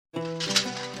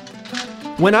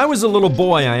When I was a little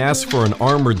boy, I asked for an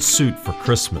armored suit for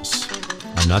Christmas.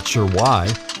 I'm not sure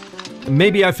why.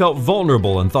 Maybe I felt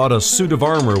vulnerable and thought a suit of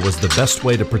armor was the best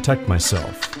way to protect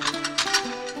myself.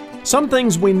 Some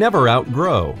things we never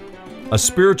outgrow. A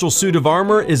spiritual suit of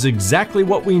armor is exactly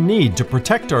what we need to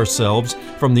protect ourselves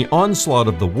from the onslaught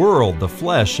of the world, the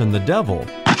flesh, and the devil.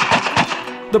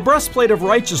 The breastplate of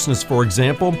righteousness, for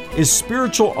example, is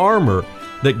spiritual armor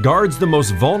that guards the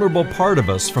most vulnerable part of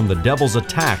us from the devil's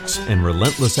attacks and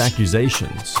relentless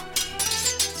accusations.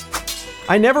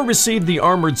 I never received the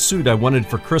armored suit I wanted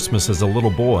for Christmas as a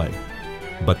little boy,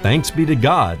 but thanks be to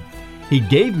God, He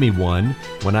gave me one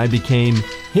when I became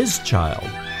His child.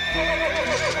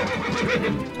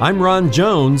 I'm Ron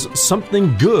Jones.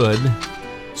 Something Good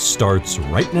starts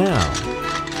right now.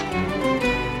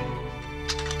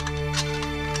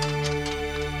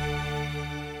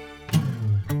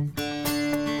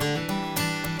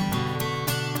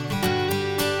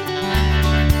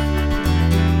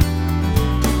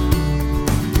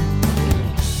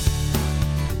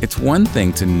 It's one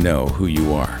thing to know who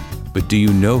you are, but do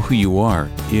you know who you are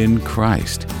in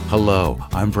Christ? Hello,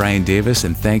 I'm Brian Davis,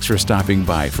 and thanks for stopping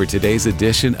by for today's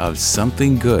edition of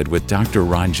Something Good with Dr.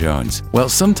 Ron Jones. Well,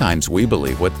 sometimes we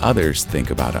believe what others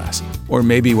think about us, or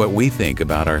maybe what we think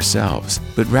about ourselves.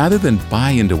 But rather than buy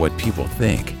into what people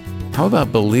think, how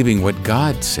about believing what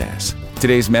God says?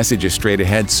 Today's message is straight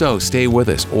ahead, so stay with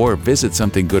us or visit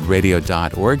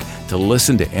somethinggoodradio.org to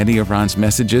listen to any of Ron's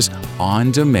messages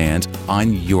on demand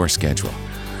on your schedule.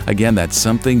 Again, that's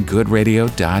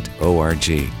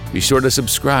somethinggoodradio.org. Be sure to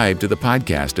subscribe to the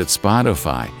podcast at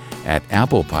Spotify, at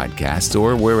Apple Podcasts,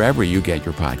 or wherever you get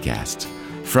your podcasts.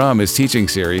 From his teaching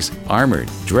series,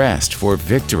 Armored, Dressed for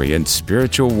Victory in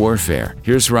Spiritual Warfare,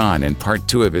 here's Ron in part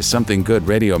 2 of his Something Good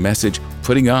radio message,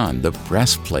 Putting on the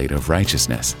Breastplate of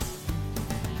Righteousness.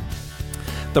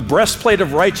 The breastplate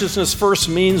of righteousness first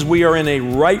means we are in a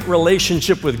right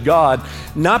relationship with God,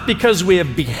 not because we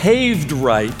have behaved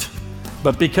right,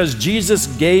 but because Jesus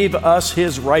gave us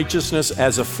His righteousness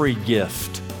as a free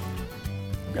gift.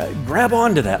 Grab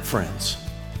onto that, friends.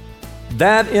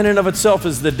 That in and of itself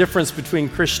is the difference between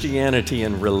Christianity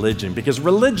and religion, because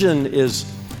religion is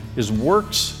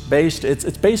works-based.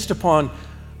 It's based upon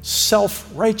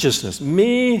self-righteousness.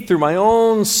 Me, through my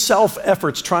own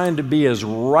self-efforts, trying to be as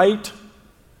right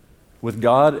with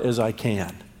God as I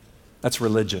can. That's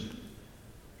religion.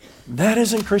 That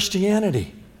isn't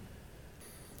Christianity.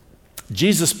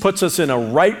 Jesus puts us in a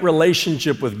right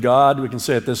relationship with God, we can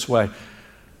say it this way,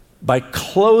 by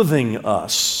clothing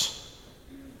us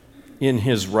in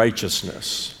His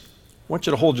righteousness. I want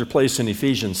you to hold your place in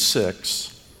Ephesians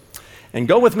 6 and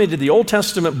go with me to the Old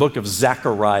Testament book of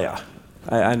Zechariah.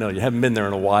 I know you haven't been there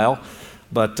in a while,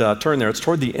 but turn there. It's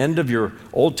toward the end of your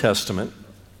Old Testament.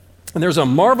 And there's a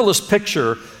marvelous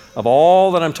picture of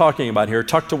all that I'm talking about here,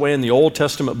 tucked away in the Old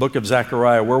Testament book of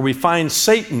Zechariah, where we find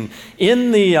Satan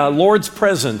in the Lord's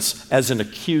presence as an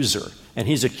accuser. And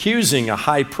he's accusing a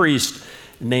high priest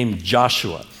named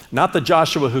Joshua. Not the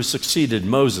Joshua who succeeded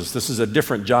Moses. This is a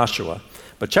different Joshua.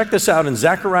 But check this out in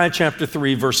Zechariah chapter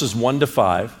 3, verses 1 to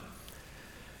 5.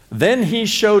 Then he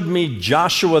showed me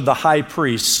Joshua the high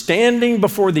priest standing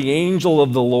before the angel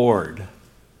of the Lord.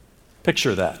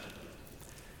 Picture that.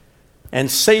 And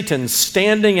Satan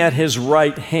standing at his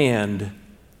right hand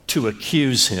to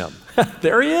accuse him.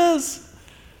 There he is,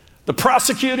 the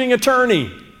prosecuting attorney,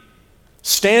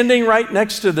 standing right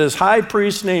next to this high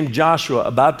priest named Joshua,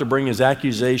 about to bring his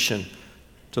accusation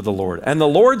to the Lord. And the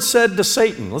Lord said to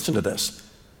Satan, listen to this,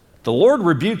 the Lord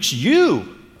rebukes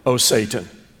you, O Satan.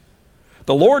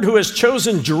 The Lord who has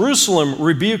chosen Jerusalem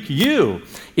rebuke you.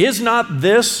 Is not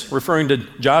this, referring to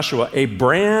Joshua, a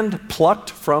brand plucked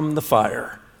from the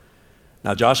fire?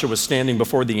 Now Joshua was standing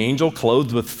before the angel,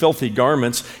 clothed with filthy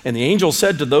garments, and the angel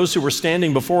said to those who were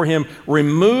standing before him,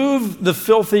 remove the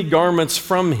filthy garments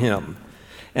from him.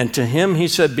 And to him he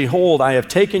said, behold, I have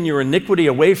taken your iniquity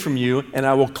away from you, and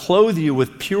I will clothe you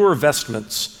with pure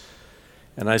vestments.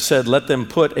 And I said, let them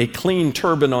put a clean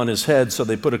turban on his head. So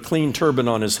they put a clean turban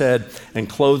on his head and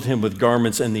clothed him with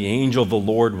garments, and the angel of the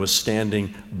Lord was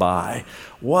standing by.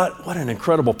 What an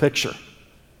incredible picture.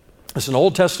 It's an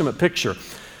Old Testament picture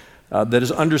that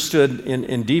is understood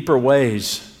in deeper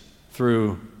ways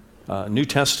through New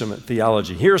Testament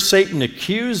theology. Here Satan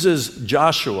accuses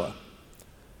Joshua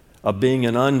of being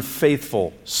an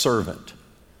unfaithful servant.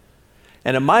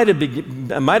 And it might have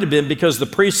been because the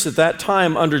priests at that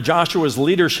time under Joshua's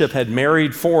leadership had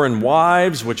married foreign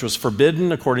wives, which was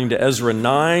forbidden according to Ezra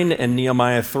 9 and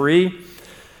Nehemiah 3.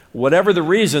 Whatever the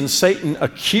reason, Satan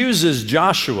accuses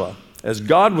Joshua as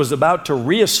God was about to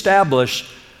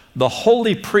reestablish the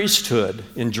holy priesthood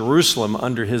in Jerusalem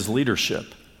under his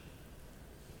leadership.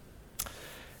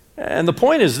 And the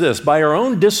point is this: by our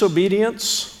own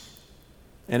disobedience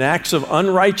and acts of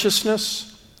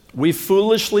unrighteousness, we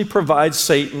foolishly provide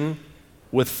Satan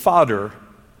with fodder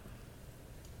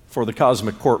for the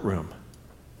cosmic courtroom.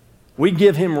 We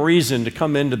give him reason to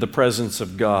come into the presence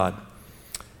of God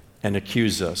and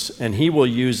accuse us. And he will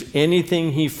use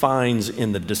anything he finds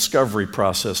in the discovery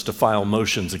process to file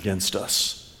motions against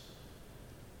us.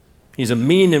 He's a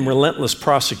mean and relentless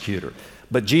prosecutor,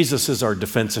 but Jesus is our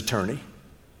defense attorney.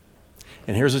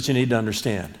 And here's what you need to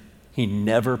understand: he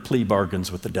never plea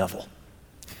bargains with the devil.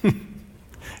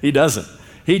 He doesn't.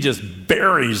 He just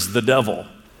buries the devil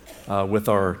with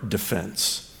our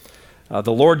defense.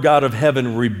 The Lord God of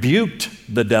heaven rebuked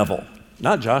the devil,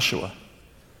 not Joshua.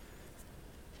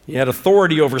 He had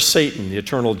authority over Satan, the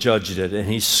eternal judge did, and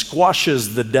he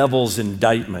squashes the devil's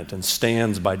indictment and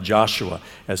stands by Joshua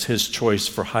as his choice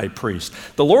for high priest.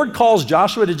 The Lord calls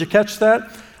Joshua, did you catch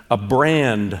that? A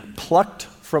brand plucked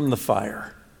from the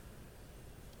fire.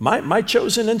 My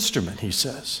chosen instrument, he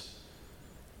says.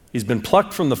 He's been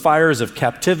plucked from the fires of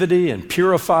captivity and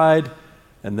purified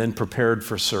and then prepared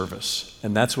for service.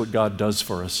 And that's what God does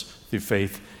for us through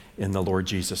faith in the Lord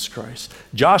Jesus Christ.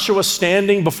 Joshua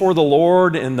standing before the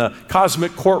Lord in the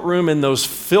cosmic courtroom in those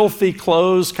filthy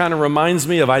clothes kind of reminds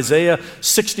me of Isaiah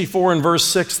 64 and verse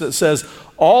 6 that says,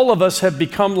 all of us have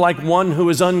become like one who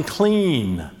is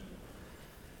unclean,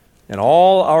 and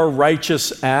all our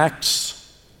righteous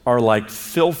acts are like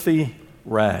filthy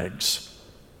rags.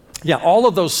 Yeah, all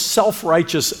of those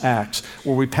self-righteous acts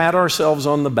where we pat ourselves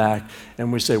on the back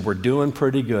and we say, we're doing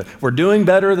pretty good. We're doing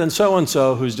better than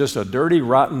so-and-so who's just a dirty,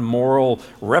 rotten, moral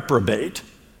reprobate,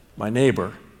 my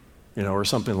neighbor, or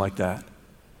something like that.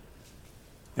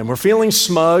 And we're feeling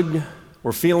smug,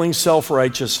 we're feeling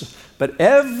self-righteous, but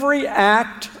every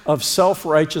act of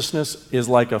self-righteousness is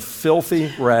like a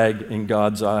filthy rag in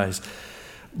God's eyes.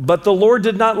 But the Lord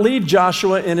did not leave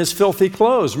Joshua in his filthy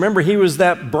clothes. Remember, he was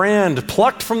that brand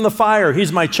plucked from the fire.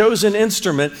 He's my chosen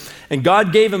instrument. And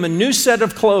God gave him a new set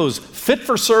of clothes fit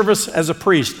for service as a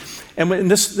priest. And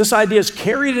this idea is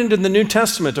carried into the New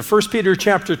Testament to 1 Peter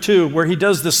chapter 2, where he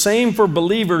does the same for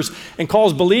believers and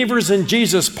calls believers in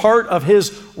Jesus part of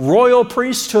his royal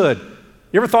priesthood.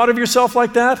 You ever thought of yourself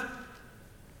like that?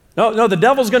 No, the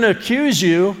devil's going to accuse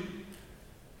you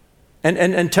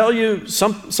and tell you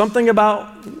something about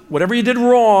whatever you did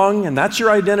wrong, and that's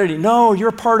your identity. No,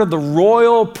 you're part of the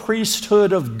royal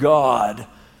priesthood of God,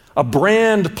 a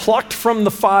brand plucked from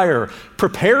the fire,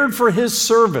 prepared for his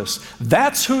service.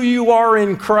 That's who you are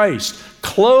in Christ,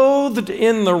 clothed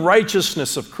in the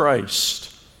righteousness of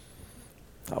Christ.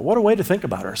 What a way to think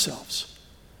about ourselves.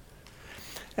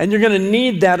 And you're going to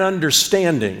need that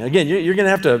understanding. Again, you're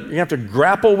going to have to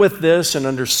grapple with this and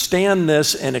understand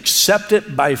this and accept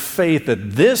it by faith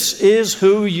that this is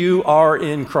who you are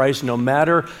in Christ, no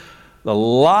matter the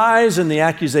lies and the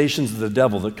accusations of the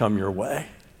devil that come your way.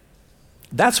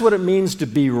 That's what it means to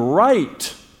be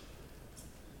right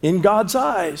in God's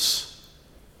eyes.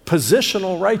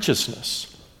 Positional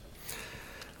righteousness.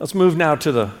 Let's move now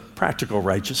to the practical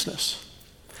righteousness.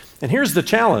 And here's the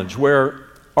challenge where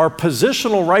our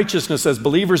positional righteousness as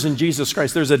believers in Jesus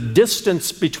Christ, there's a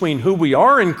distance between who we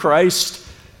are in Christ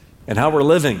and how we're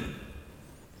living,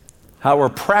 how we're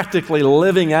practically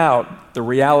living out the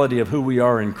reality of who we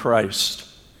are in Christ.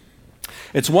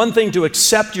 It's one thing to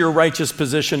accept your righteous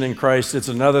position in Christ. It's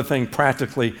another thing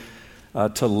practically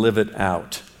to live it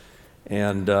out.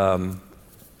 And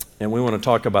we want to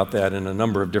talk about that in a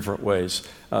number of different ways.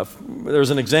 There's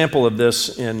an example of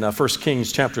this in 1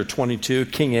 Kings chapter 22,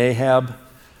 King Ahab.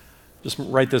 Just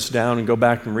write this down and go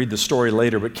back and read the story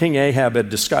later. But King Ahab had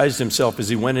disguised himself as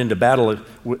he went into battle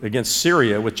against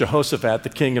Syria with Jehoshaphat, the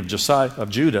king of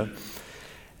Judah.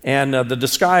 And the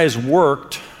disguise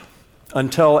worked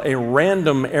until a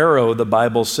random arrow, the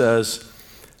Bible says,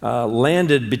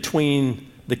 landed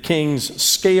between the king's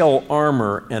scale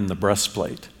armor and the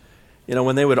breastplate.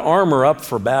 When they would armor up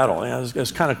for battle, it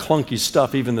was kind of clunky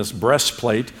stuff, even this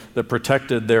breastplate that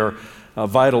protected their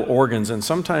vital organs. And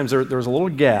sometimes there was a little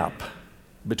gap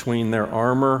between their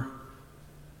armor,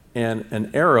 and an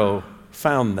arrow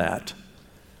found that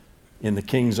in the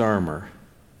king's armor,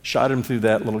 shot him through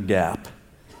that little gap,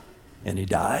 and he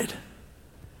died.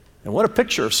 And what a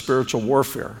picture of spiritual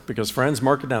warfare, because friends,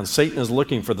 mark it down, Satan is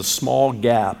looking for the small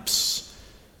gaps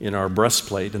in our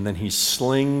breastplate, and then he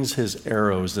slings his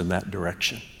arrows in that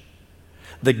direction.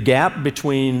 The gap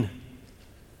between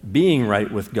being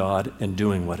right with God and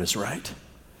doing what is right.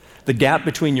 The gap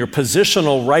between your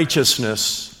positional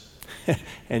righteousness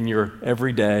and your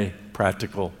everyday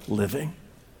practical living.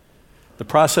 The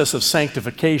process of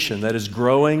sanctification, that is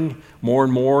growing more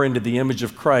and more into the image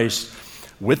of Christ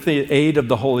with the aid of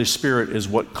the Holy Spirit, is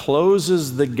what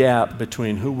closes the gap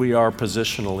between who we are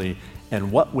positionally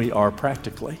and what we are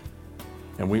practically.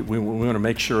 And we want to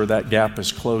make sure that gap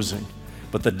is closing.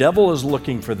 But the devil is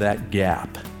looking for that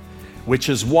gap, which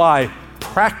is why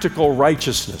practical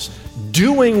righteousness,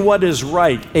 doing what is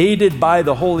right, aided by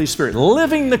the Holy Spirit,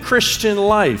 living the Christian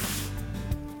life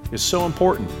is so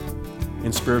important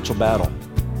in spiritual battle.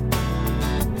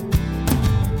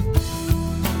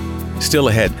 Still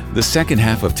ahead, the second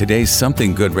half of today's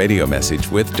Something Good radio message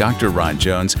with Dr. Ron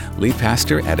Jones, lead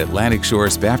pastor at Atlantic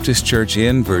Shores Baptist Church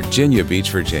in Virginia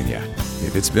Beach, Virginia.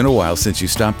 If it's been a while since you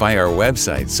stopped by our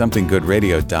website,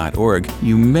 somethinggoodradio.org,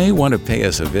 you may want to pay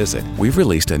us a visit. We've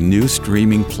released a new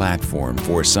streaming platform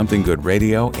for Something Good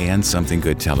Radio and Something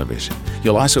Good Television.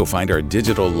 You'll also find our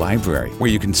digital library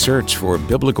where you can search for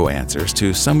biblical answers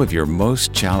to some of your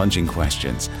most challenging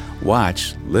questions.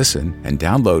 Watch, listen, and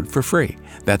download for free.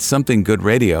 That's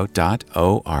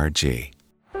somethinggoodradio.org.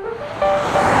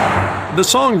 The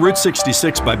song Route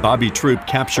 66 by Bobby Troup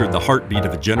captured the heartbeat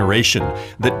of a generation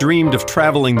that dreamed of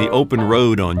traveling the open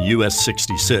road on US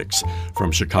 66 from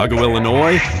Chicago,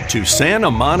 Illinois to Santa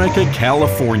Monica,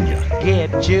 California.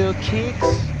 Get your kicks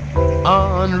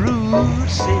on Route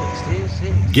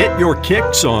 66. Get Your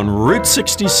Kicks on Route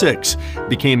 66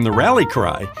 became the rally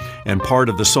cry and part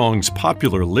of the song's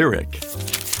popular lyric.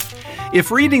 If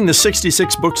reading the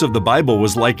 66 books of the Bible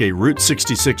was like a Route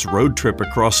 66 road trip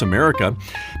across America,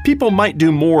 people might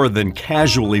do more than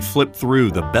casually flip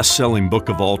through the best-selling book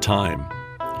of all time.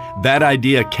 That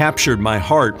idea captured my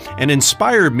heart and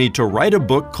inspired me to write a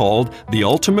book called The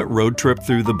Ultimate Road Trip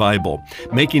Through the Bible,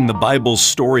 making the Bible's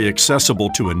story accessible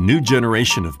to a new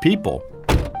generation of people.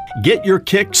 Get your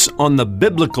kicks on the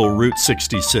biblical Route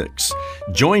 66.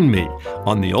 Join me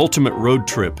on the ultimate road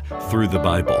trip through the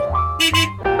Bible.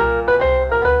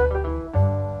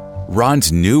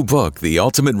 Ron's new book, The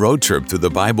Ultimate Road Trip Through the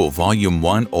Bible, Volume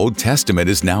 1, Old Testament,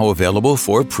 is now available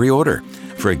for pre-order.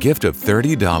 For a gift of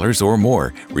 $30 or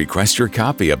more, request your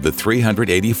copy of the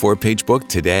 384-page book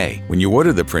today. When you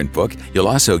order the print book, you'll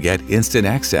also get instant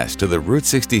access to the Route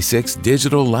 66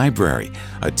 Digital Library,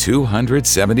 a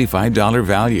 $275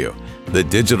 value. The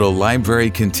digital library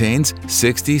contains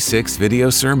 66 video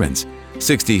sermons,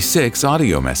 66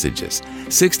 audio messages,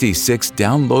 66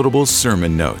 downloadable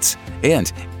sermon notes,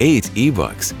 and 8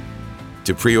 ebooks.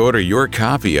 To pre-order your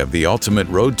copy of The Ultimate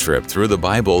Road Trip Through the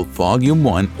Bible, Volume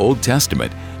 1, Old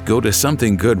Testament, go to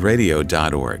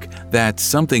somethinggoodradio.org.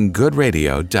 That's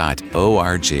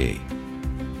somethinggoodradio.org.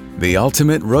 The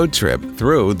Ultimate Road Trip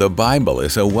Through the Bible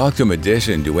is a welcome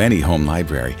addition to any home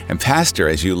library. And Pastor,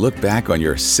 as you look back on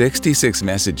your 66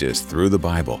 messages through the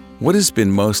Bible, what has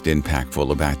been most impactful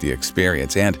about the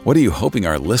experience, and what are you hoping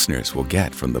our listeners will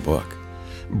get from the book?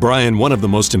 Brian, one of the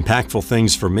most impactful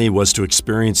things for me was to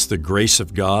experience the grace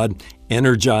of God,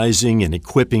 energizing and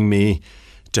equipping me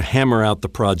to hammer out the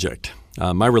project.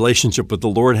 My relationship with the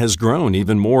Lord has grown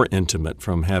even more intimate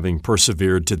from having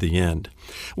persevered to the end.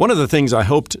 One of the things I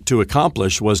hoped to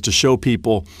accomplish was to show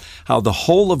people how the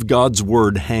whole of God's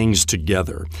Word hangs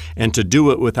together, and to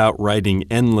do it without writing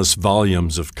endless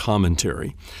volumes of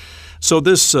commentary. So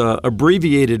this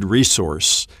abbreviated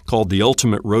resource called The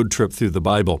Ultimate Road Trip Through the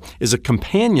Bible is a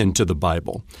companion to the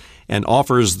Bible and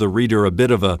offers the reader a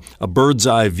bit of a bird's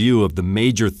eye view of the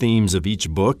major themes of each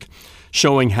book,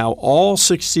 showing how all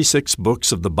 66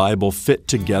 books of the Bible fit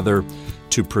together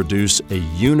to produce a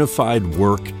unified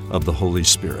work of the Holy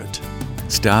Spirit.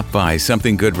 Stop by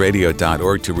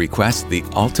somethinggoodradio.org to request The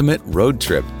Ultimate Road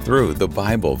Trip Through the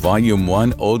Bible, Volume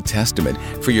 1, Old Testament,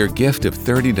 for your gift of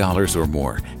 $30 or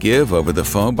more. Give over the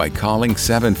phone by calling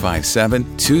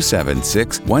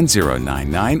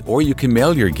 757-276-1099, or you can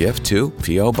mail your gift to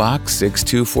P.O. Box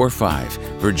 6245,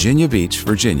 Virginia Beach,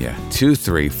 Virginia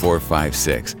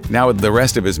 23456. Now with the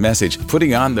rest of his message,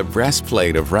 putting on the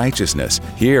breastplate of righteousness,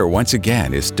 here once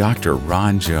again is Dr.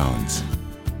 Ron Jones.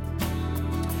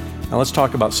 Now let's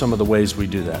talk about some of the ways we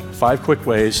do that. 5 quick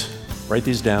ways. Write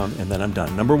these down, and then I'm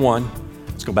done. Number 1,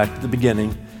 let's go back to the beginning.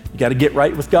 You got to get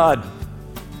right with God.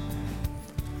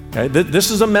 Okay?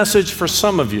 This is a message for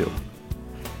some of you.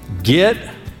 Get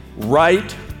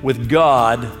right with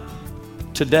God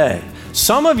today.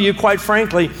 Some of you, quite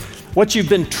frankly, what you've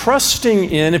been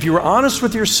trusting in, if you were honest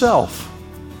with yourself,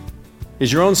 is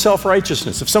your own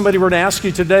self-righteousness. If somebody were to ask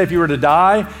you today, if you were to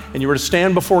die and you were to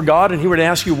stand before God and He were to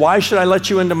ask you, why should I let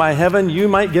you into my heaven? You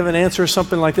might give an answer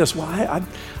something like this: well,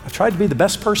 I've tried to be the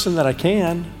best person that I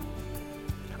can.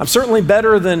 I'm certainly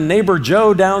better than neighbor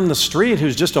Joe down the street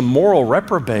who's just a moral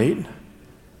reprobate.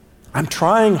 I'm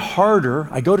trying harder.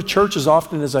 I go to church as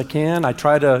often as I can. I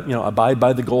try to, abide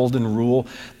by the golden rule.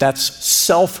 That's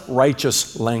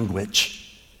self-righteous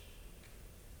language.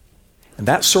 And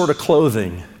that sort of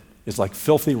clothing is like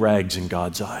filthy rags in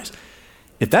God's eyes.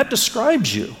 If that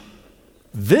describes you,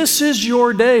 this is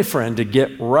your day, friend, to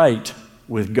get right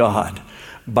with God.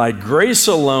 By grace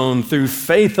alone, through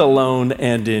faith alone,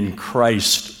 and in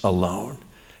Christ alone.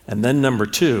 And then number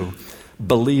 2,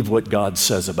 believe what God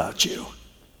says about you.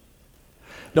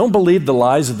 Don't believe the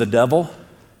lies of the devil,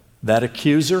 that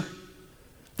accuser,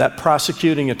 that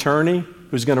prosecuting attorney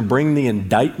who's going to bring the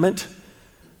indictment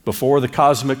before the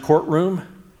cosmic courtroom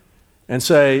and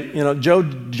say,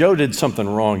 Joe did something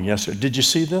wrong yesterday. Did you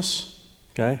see this?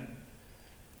 Okay?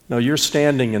 No, you're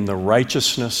standing in the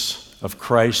righteousness of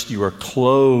Christ. You are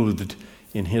clothed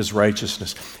in his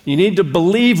righteousness. You need to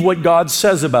believe what God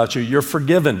says about you. You're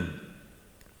forgiven.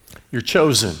 You're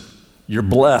chosen. You're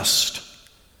blessed.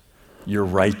 You're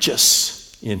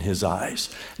righteous in his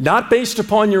eyes. Not based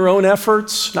upon your own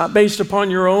efforts, not based upon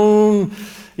your own,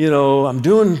 I'm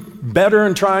doing better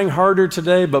and trying harder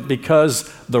today, but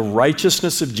because the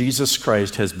righteousness of Jesus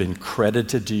Christ has been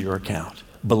credited to your account.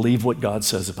 Believe what God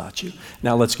says about you.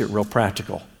 Now let's get real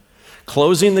practical.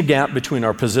 Closing the gap between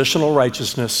our positional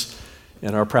righteousness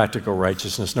and our practical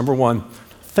righteousness. Number 1,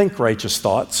 think righteous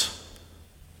thoughts.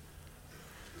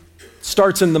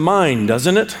 Starts in the mind,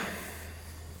 doesn't it?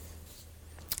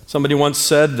 Somebody once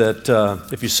said that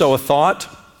if you sow a thought,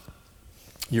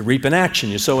 you reap an action.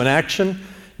 You sow an action,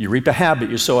 you reap a habit.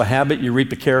 You sow a habit, you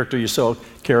reap a character. You sow a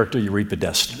character, you reap a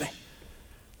destiny.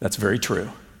 That's very true.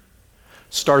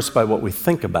 Starts by what we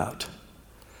think about.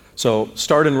 So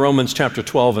start in Romans chapter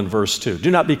 12 and verse 2. Do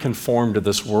not be conformed to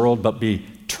this world, but be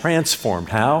transformed.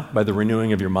 How? By the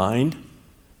renewing of your mind.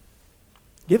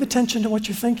 Give attention to what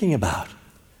you're thinking about.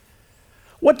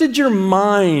 What did your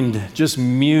mind just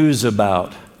muse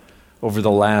about over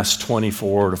the last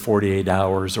 24 to 48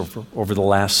 hours, or over the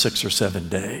last 6 or 7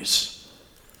 days?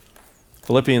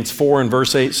 Philippians 4 and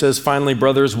verse 8 says, finally,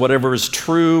 brothers, whatever is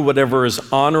true, whatever is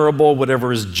honorable,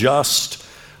 whatever is just,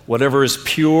 whatever is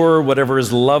pure, whatever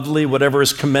is lovely, whatever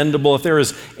is commendable, if there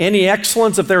is any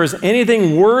excellence, if there is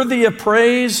anything worthy of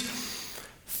praise,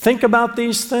 think about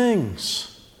these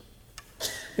things.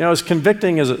 As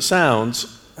convicting as it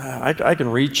sounds, I can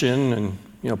reach in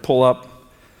and pull up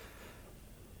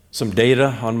some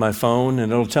data on my phone,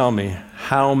 and it'll tell me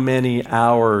how many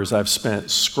hours I've spent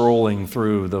scrolling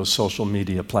through those social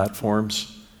media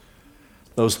platforms,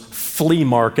 those flea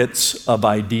markets of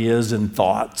ideas and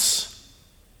thoughts.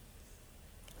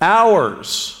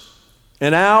 Hours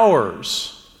and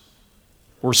hours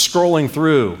we're scrolling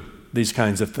through these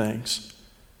kinds of things.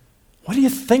 What are you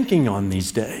thinking on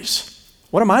these days?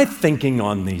 What am I thinking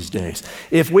on these days?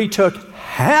 If we took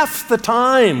half the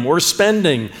time we're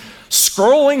spending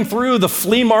scrolling through the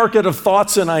flea market of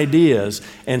thoughts and ideas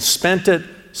and spent it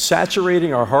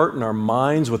saturating our heart and our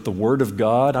minds with the Word of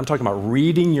God, I'm talking about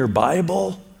reading your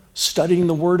Bible, studying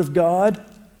the Word of God,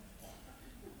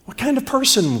 what kind of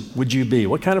person would you be?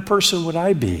 What kind of person would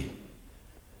I be?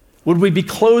 Would we be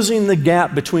closing the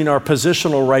gap between our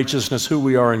positional righteousness, who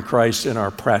we are in Christ, and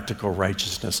our practical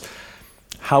righteousness?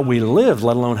 How we live,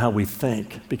 let alone how we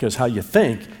think, because how you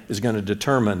think is going to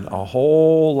determine a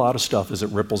whole lot of stuff as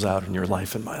it ripples out in your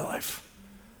life and my life.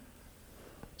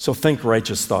 So think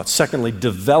righteous thoughts. Secondly,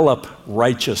 develop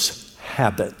righteous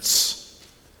habits.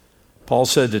 Paul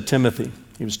said to Timothy,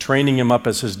 he was training him up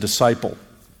as his disciple,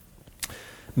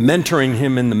 mentoring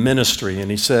him in the ministry, and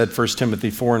he said, 1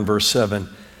 Timothy 4 and verse 7,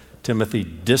 Timothy,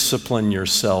 discipline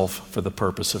yourself for the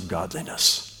purpose of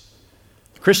godliness.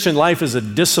 Christian life is a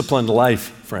disciplined life,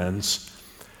 friends.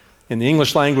 In the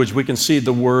English language, we can see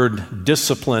the word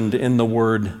disciplined in the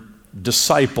word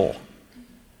disciple.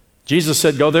 Jesus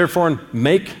said, go therefore and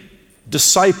make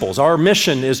disciples. Our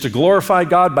mission is to glorify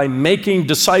God by making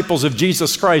disciples of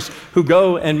Jesus Christ who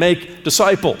go and make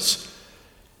disciples.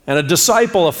 And a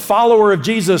disciple, a follower of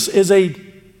Jesus, is a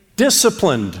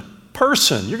disciplined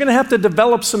person. You're going to have to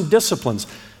develop some disciplines,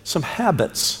 some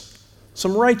habits.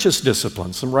 Some righteous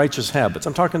disciplines, some righteous habits.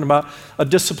 I'm talking about a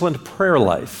disciplined prayer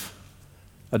life,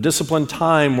 a disciplined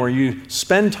time where you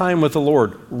spend time with the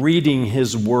Lord, reading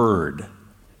His Word,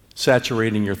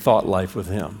 saturating your thought life with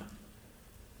Him.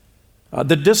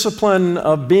 The discipline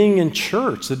of being in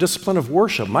church, the discipline of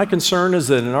worship. My concern is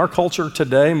that in our culture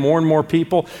today, more and more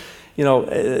people,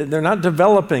 they're not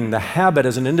developing the habit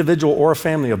as an individual or a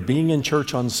family of being in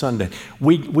church on Sunday.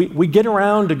 We get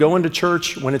around to go into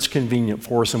church when it's convenient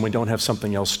for us and we don't have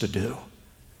something else to do.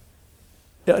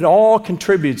 It all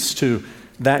contributes to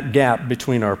that gap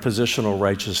between our positional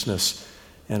righteousness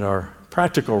and our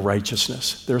practical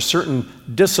righteousness. There are certain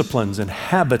disciplines and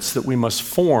habits that we must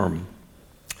form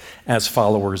as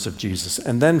followers of Jesus.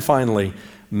 And then finally,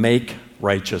 make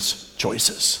righteous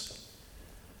choices.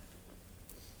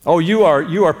 Oh, you are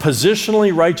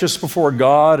positionally righteous before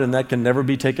God, and that can never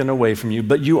be taken away from you,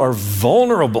 but you are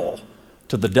vulnerable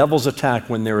to the devil's attack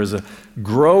when there is a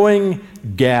growing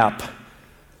gap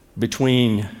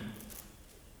between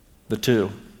the two.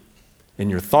 In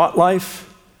your thought life,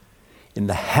 in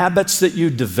the habits that you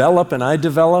develop and I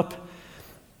develop,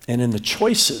 and in the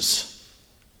choices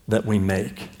that we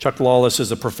make. Chuck Lawless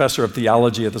is a professor of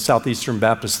theology at the Southeastern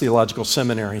Baptist Theological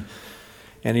Seminary,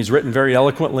 and he's written very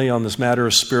eloquently on this matter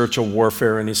of spiritual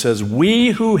warfare, and he says,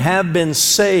 "We who have been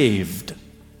saved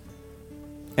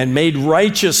and made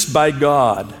righteous by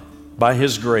God, by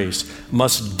His grace,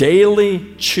 must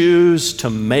daily choose to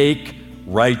make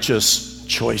righteous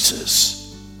choices."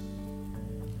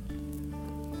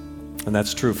 And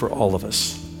that's true for all of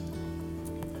us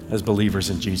as believers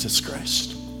in Jesus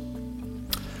Christ.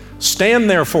 Stand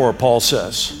therefore, Paul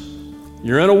says.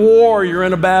 You're in a war, you're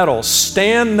in a battle.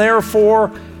 Stand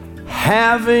therefore,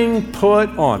 having put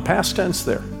on, past tense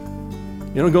there.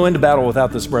 You don't go into battle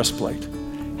without this breastplate.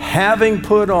 Having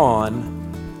put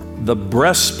on the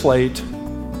breastplate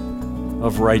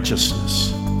of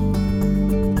righteousness.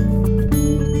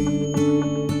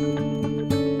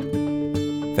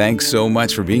 Thanks so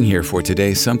much for being here for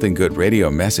today's Something Good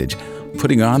radio message,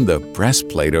 putting on the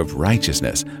breastplate of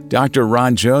righteousness. Dr.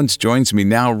 Ron Jones joins me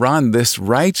now. Ron, this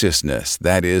righteousness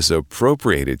that is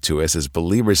appropriated to us as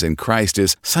believers in Christ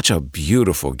is such a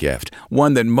beautiful gift,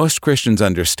 one that most Christians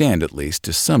understand, at least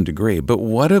to some degree. But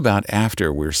what about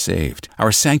after we're saved?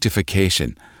 Our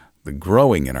sanctification, the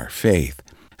growing in our faith.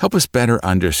 Help us better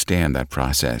understand that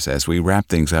process as we wrap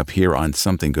things up here on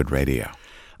Something Good Radio.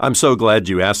 I'm so glad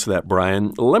you asked that,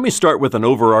 Brian. Let me start with an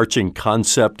overarching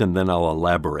concept and then I'll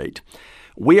elaborate.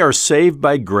 We are saved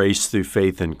by grace through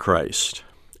faith in Christ,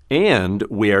 and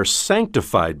we are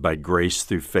sanctified by grace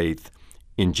through faith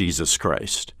in Jesus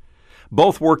Christ.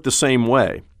 Both work the same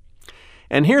way.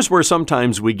 And here's where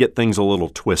sometimes we get things a little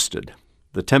twisted.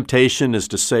 The temptation is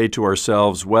to say to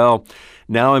ourselves, well,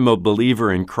 now I'm a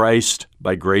believer in Christ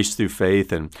by grace through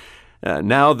faith, and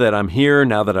now that I'm here,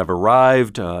 now that I've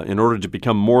arrived, in order to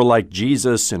become more like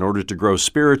Jesus, in order to grow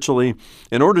spiritually,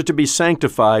 in order to be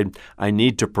sanctified, I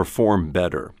need to perform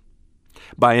better.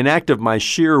 By an act of my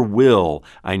sheer will,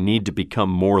 I need to become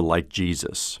more like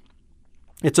Jesus.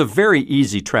 It's a very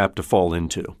easy trap to fall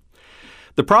into.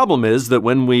 The problem is that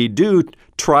when we do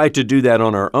try to do that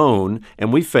on our own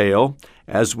and we fail,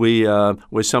 as we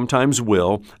sometimes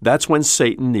will, that's when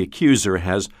Satan, the accuser,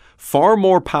 has far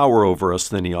more power over us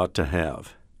than he ought to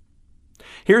have.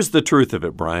 Here's the truth of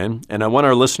it, Brian, and I want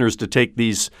our listeners to take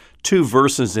these two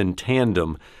verses in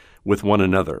tandem with one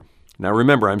another. Now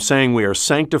remember, I'm saying we are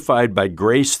sanctified by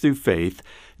grace through faith,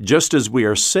 just as we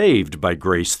are saved by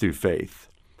grace through faith.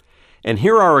 And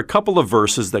here are a couple of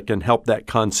verses that can help that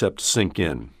concept sink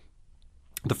in.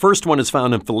 The first one is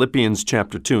found in Philippians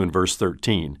chapter 2 and verse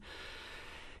 13.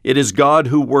 It is God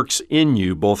who works in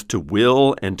you both to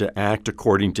will and to act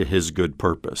according to His good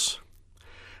purpose.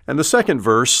 And the second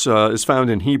verse is found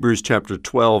in Hebrews chapter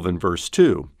 12 and verse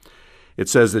 2. It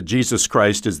says that Jesus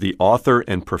Christ is the author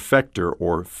and perfecter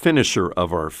or finisher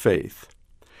of our faith.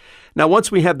 Now,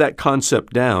 once we have that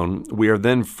concept down, we are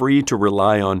then free to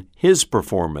rely on His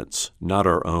performance, not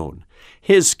our own.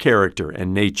 His character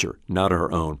and nature, not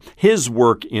our own. His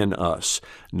work in us,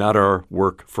 not our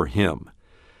work for Him.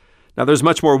 Now, there's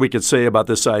much more we could say about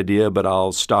this idea, but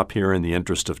I'll stop here in the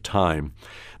interest of time.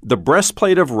 The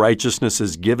breastplate of righteousness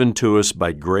is given to us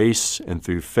by grace and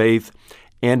through faith,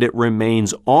 and it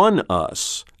remains on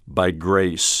us by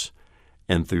grace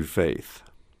and through faith.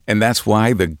 And that's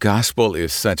why the gospel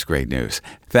is such great news.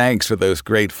 Thanks for those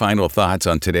great final thoughts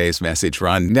on today's message,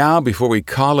 Ron. Now, before we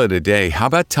call it a day, how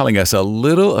about telling us a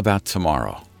little about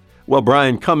tomorrow? Well,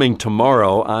 Brian, coming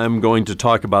tomorrow, I'm going to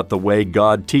talk about the way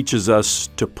God teaches us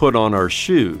to put on our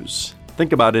shoes.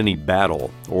 Think about any battle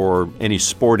or any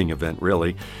sporting event,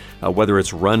 really, whether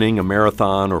it's running a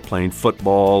marathon or playing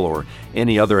football or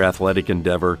any other athletic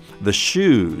endeavor. The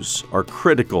shoes are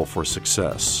critical for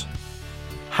success.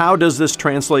 How does this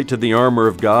translate to the armor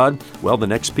of God? Well, the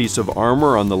next piece of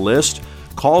armor on the list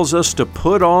calls us to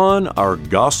put on our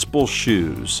gospel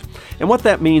shoes. And what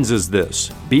that means is this: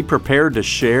 be prepared to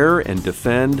share and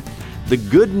defend the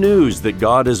good news that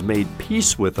God has made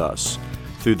peace with us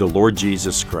through the Lord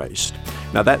Jesus Christ.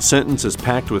 Now, that sentence is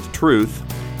packed with truth,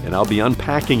 and I'll be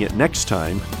unpacking it next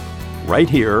time, right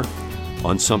here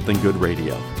on Something Good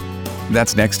Radio.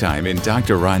 That's next time in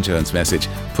Dr. Ron Jones' message,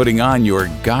 Putting on Your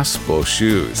Gospel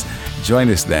Shoes. Join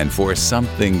us then for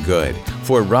Something Good.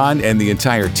 For Ron and the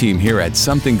entire team here at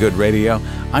Something Good Radio,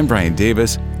 I'm Brian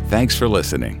Davis. Thanks for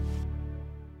listening.